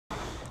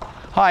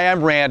Hi,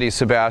 I'm Randy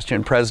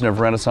Sebastian, president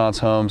of Renaissance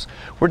Homes.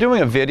 We're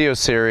doing a video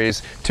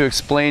series to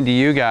explain to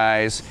you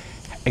guys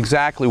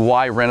exactly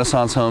why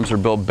Renaissance Homes are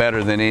built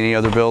better than any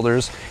other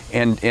builders,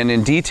 and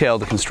in detail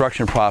the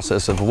construction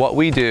process of what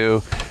we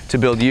do to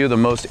build you the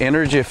most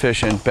energy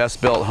efficient,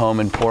 best built home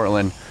in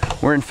Portland.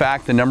 We're in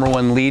fact the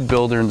 #1 LEED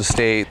builder in the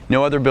state.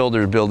 No other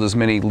builder builds as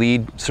many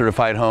LEED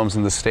certified homes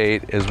in the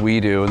state as we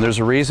do, and there's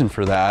a reason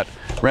for that.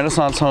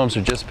 Renaissance Homes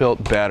are just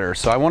built better.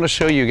 So I want to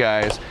show you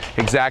guys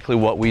exactly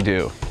what we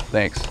do.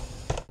 Thanks.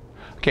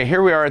 Okay,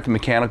 here we are at the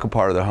mechanical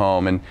part of the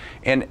home,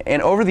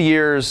 and over the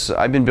years,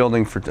 I've been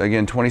building for,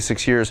 again,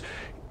 26 years,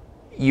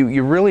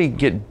 you really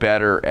get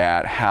better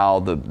at how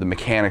the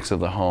mechanics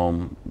of the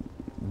home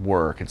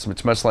work.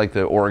 It's much like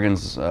the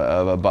organs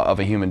of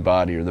a human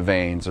body, or the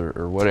veins,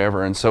 or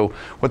whatever. And so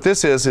what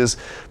this is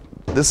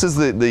this is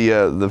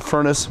the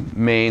furnace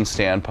main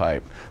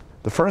standpipe.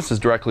 The furnace is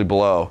directly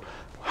below.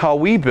 How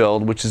we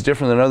build, which is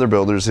different than other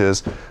builders,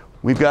 is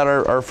we've got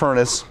our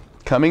furnace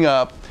coming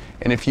up,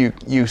 and if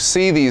you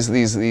see these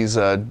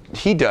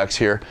heat ducts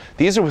here,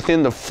 these are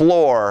within the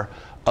floor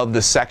of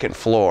the second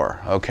floor.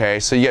 Okay,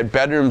 so you get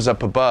bedrooms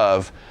up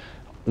above.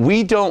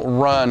 We don't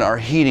run our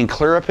heating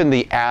clear up in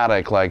the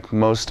attic like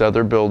most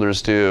other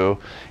builders do,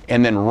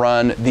 and then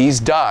run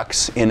these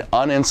ducts in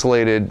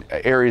uninsulated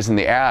areas in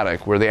the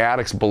attic, where the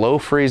attic's below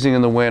freezing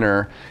in the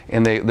winter,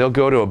 and they'll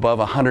go to above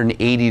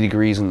 180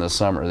 degrees in the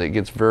summer. It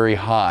gets very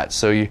hot.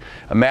 So you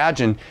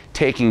imagine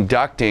taking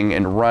ducting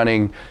and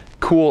running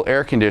cool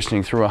air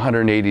conditioning through a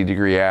 180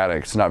 degree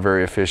attic. It's not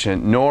very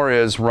efficient, nor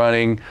is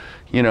running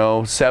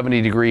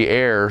 70 degree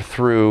air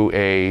through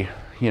a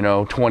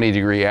 20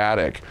 degree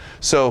attic.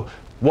 So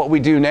what we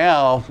do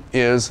now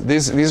is,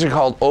 these are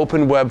called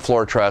open web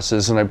floor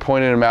trusses, and I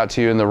pointed them out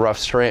to you in the rough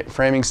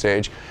framing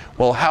stage.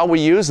 Well, how we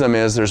use them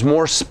is there's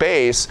more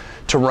space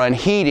to run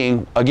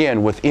heating,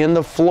 again, within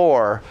the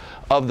floor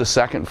of the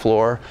second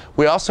floor.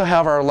 We also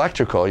have our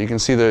electrical. You can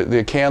see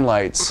the can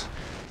lights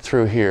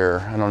through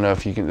here. I don't know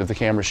if the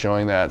camera's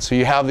showing that. So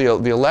you have the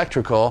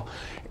electrical,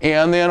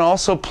 and then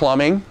also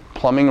plumbing.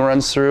 Plumbing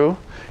runs through.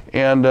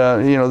 And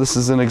this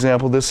is an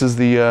example. This is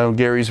the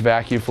Gary's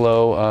vacuum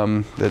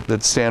flow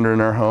that's standard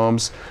in our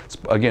homes. It's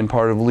again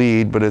part of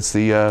LEED, but it's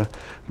the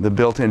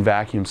built-in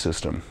vacuum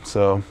system.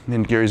 So,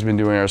 and Gary's been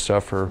doing our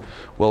stuff for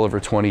well over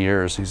 20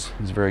 years. He's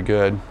very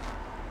good.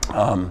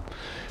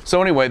 So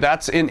anyway,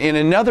 that's in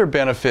another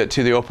benefit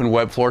to the open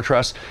web floor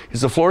truss is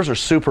the floors are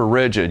super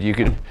rigid. You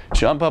can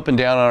jump up and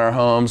down on our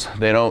homes.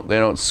 They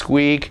don't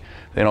squeak.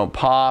 They don't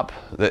pop.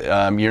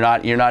 You're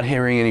not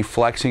hearing any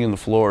flexing in the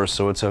floors,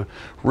 so it's a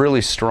really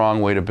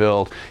strong way to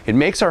build. It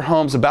makes our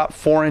homes about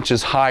 4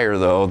 inches higher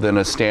though than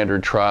a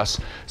standard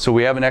truss, so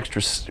we have an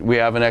extra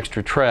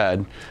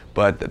tread,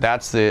 but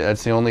that's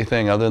the only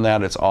thing. Other than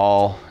that, it's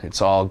all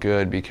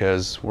good,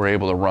 because we're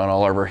able to run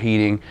all of our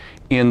heating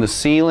in the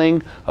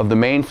ceiling of the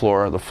main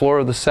floor, the floor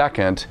of the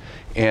second,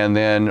 and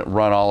then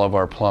run all of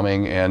our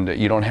plumbing, and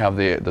you don't have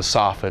the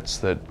soffits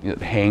that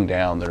hang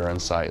down that are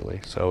unsightly.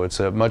 So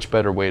it's a much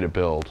better way to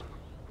build.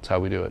 That's how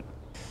we do it.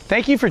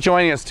 Thank you for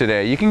joining us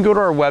today. You can go to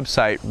our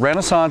website,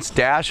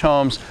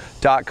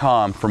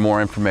 renaissance-homes.com, for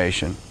more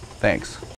information. Thanks.